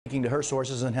To her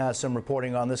sources and has some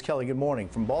reporting on this. Kelly, good morning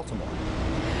from Baltimore.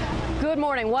 Good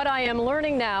morning. What I am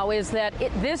learning now is that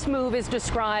this move is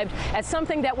described as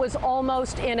something that was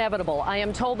almost inevitable. I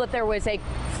am told that there was a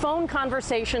phone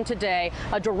conversation today,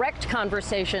 a direct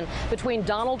conversation between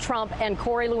Donald Trump and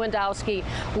Corey Lewandowski,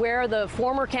 where the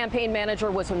former campaign manager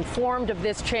was informed of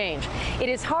this change. It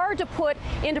is hard to put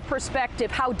into perspective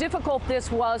how difficult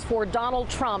this was for Donald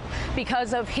Trump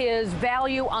because of his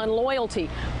value on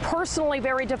loyalty. Personally,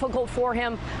 very difficult for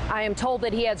him. I am told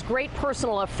that he has great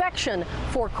personal affection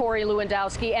for Corey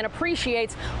Lewandowski and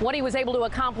appreciates what he was able to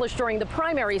accomplish during the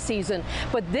primary season.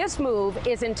 But this move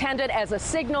is intended as a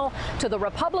signal to the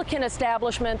Republican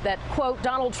establishment that, quote,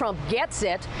 Donald Trump gets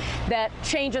it, that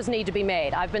changes need to be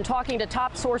made. I've been talking to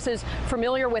top sources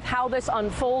familiar with how this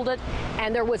unfolded,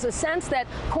 and there was a sense that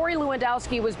Corey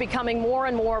Lewandowski was becoming more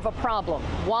and more of a problem.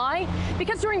 Why?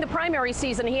 Because during the primary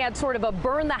season, he had sort of a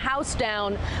burn the house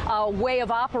down way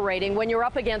of operating when you're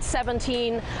up against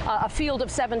a field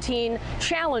of 17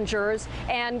 challengers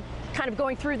and kind of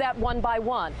going through that one by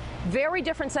one. Very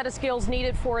different set of skills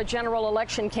needed for a general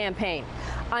election campaign.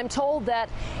 I'm told that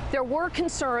there were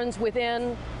concerns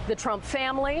within the Trump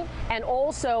family and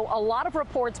also a lot of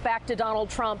reports back to Donald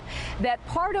Trump that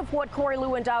part of what Corey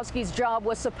Lewandowski's job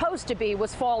was supposed to be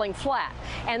was falling flat,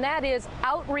 and that is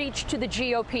outreach to the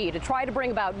GOP to try to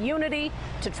bring about unity,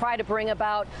 to try to bring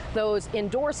about those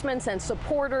endorsements and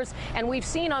supporters, and we've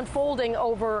seen unfolding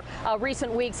over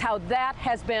recent weeks how that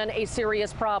has been a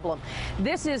serious problem.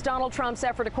 This is Donald Trump's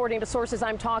effort, according to sources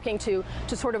I'm talking to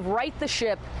sort of right the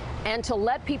ship and to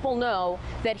let people know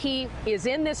that he is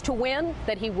in this to win,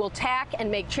 that he will tack and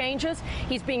make changes.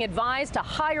 He's being advised to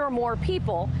hire more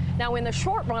people. Now, in the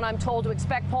short run, I'm told to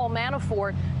expect Paul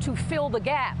Manafort to fill the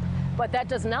gap. But that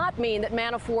does not mean that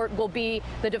Manafort will be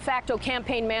the de facto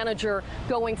campaign manager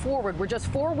going forward. We're just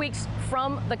 4 weeks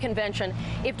from the convention.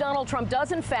 If Donald Trump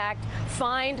does, in fact,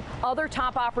 find other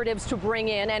top operatives to bring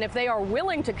in, and if they are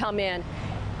willing to come in,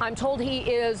 I'm told he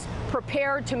is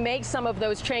prepared to make some of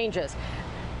those changes.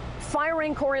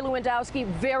 Firing Corey Lewandowski,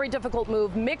 very difficult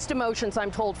move, mixed emotions, I'm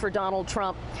told, for Donald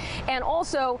Trump. And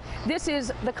also, this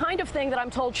is the kind of thing that I'm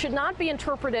told should not be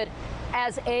interpreted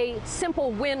as a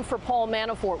simple win for Paul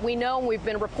Manafort. We know, and we've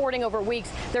been reporting over weeks,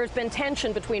 there's been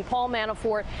tension between Paul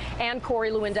Manafort and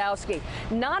Corey Lewandowski.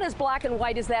 Not as black and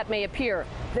white as that may appear.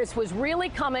 This was really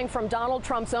coming from Donald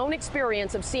Trump's own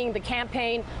experience of seeing the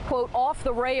campaign, quote, off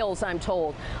the rails, I'm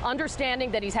told.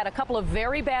 Understanding that he's had a couple of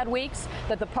very bad weeks,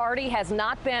 that the party has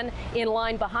not been in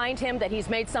line behind him, that he's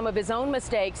made some of his own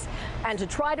mistakes, and to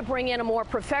try to bring in a more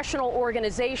professional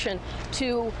organization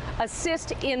to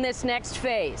assist in this next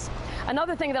phase.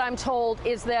 Another thing that I'm told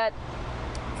is that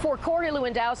for Corey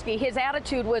Lewandowski, his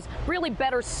attitude was really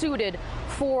better suited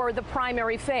for the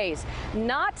primary phase,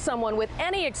 not someone with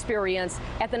any experience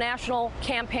at the national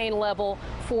campaign level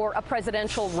for a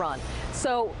presidential run.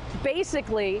 So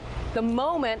basically, the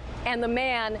moment and the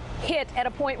man hit at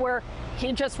a point where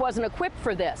he just wasn't equipped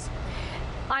for this.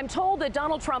 I'm told that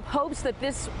Donald Trump hopes that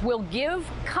this will give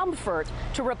comfort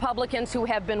to Republicans who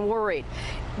have been worried,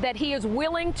 that he is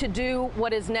willing to do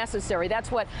what is necessary.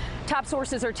 That's what top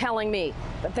sources are telling me.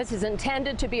 But this is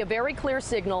intended to be a very clear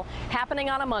signal happening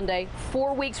on a Monday,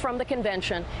 4 weeks from the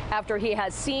convention, after he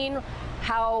has seen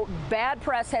how bad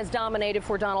press has dominated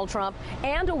for Donald Trump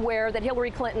and aware that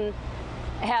Hillary Clinton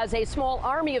has a small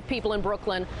army of people in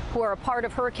Brooklyn who are a part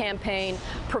of her campaign,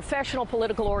 professional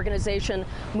political organization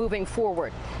moving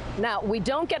forward. Now, we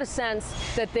don't get a sense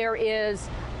that there is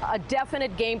a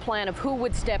definite game plan of who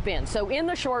would step in. So in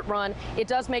the short run, it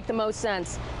does make the most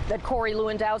sense that Corey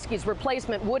Lewandowski's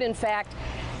replacement would, in fact,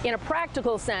 in a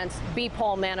practical sense, be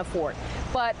Paul Manafort.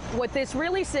 But what this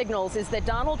really signals is that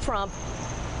Donald Trump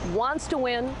wants to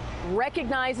win,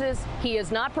 recognizes he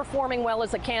is not performing well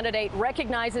as a candidate,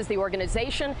 recognizes the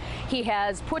organization he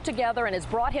has put together and has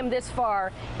brought him this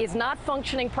far is not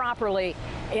functioning properly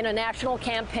in a national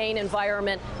campaign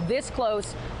environment this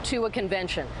close to a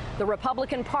convention. The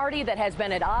Republican Party, that has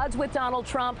been at odds with Donald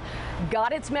Trump,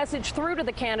 got its message through to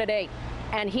the candidate,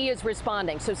 and he is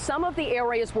responding. So some of the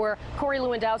areas where Corey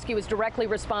Lewandowski was directly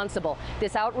responsible,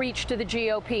 this outreach to the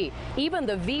GOP, even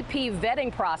the VP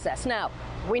vetting process. Now,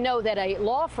 we know that a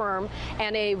law firm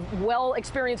and a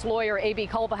well-experienced lawyer, A.B.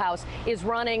 Culpahouse, is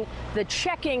running the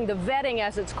checking, the vetting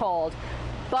as it's called.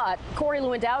 But Corey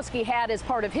Lewandowski had as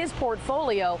part of his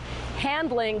portfolio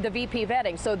handling the VP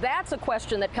vetting. So that's a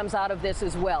question that comes out of this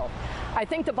as well. I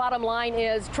think the bottom line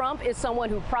is Trump is someone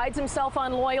who prides himself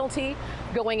on loyalty.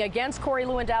 Going against Corey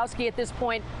Lewandowski at this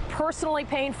point, personally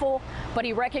painful, but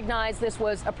he recognized this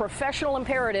was a professional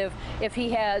imperative if he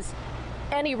has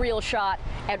any real shot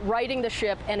at righting the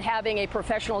ship and having a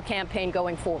professional campaign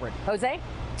going forward. Jose?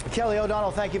 Kelly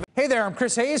O'Donnell, thank you. Hey there, I'm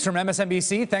Chris Hayes from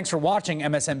MSNBC. Thanks for watching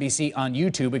MSNBC on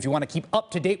YouTube. If you want to keep up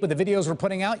to date with the videos we're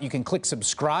putting out, you can click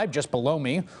subscribe just below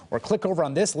me or click over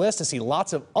on this list to see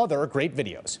lots of other great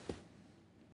videos.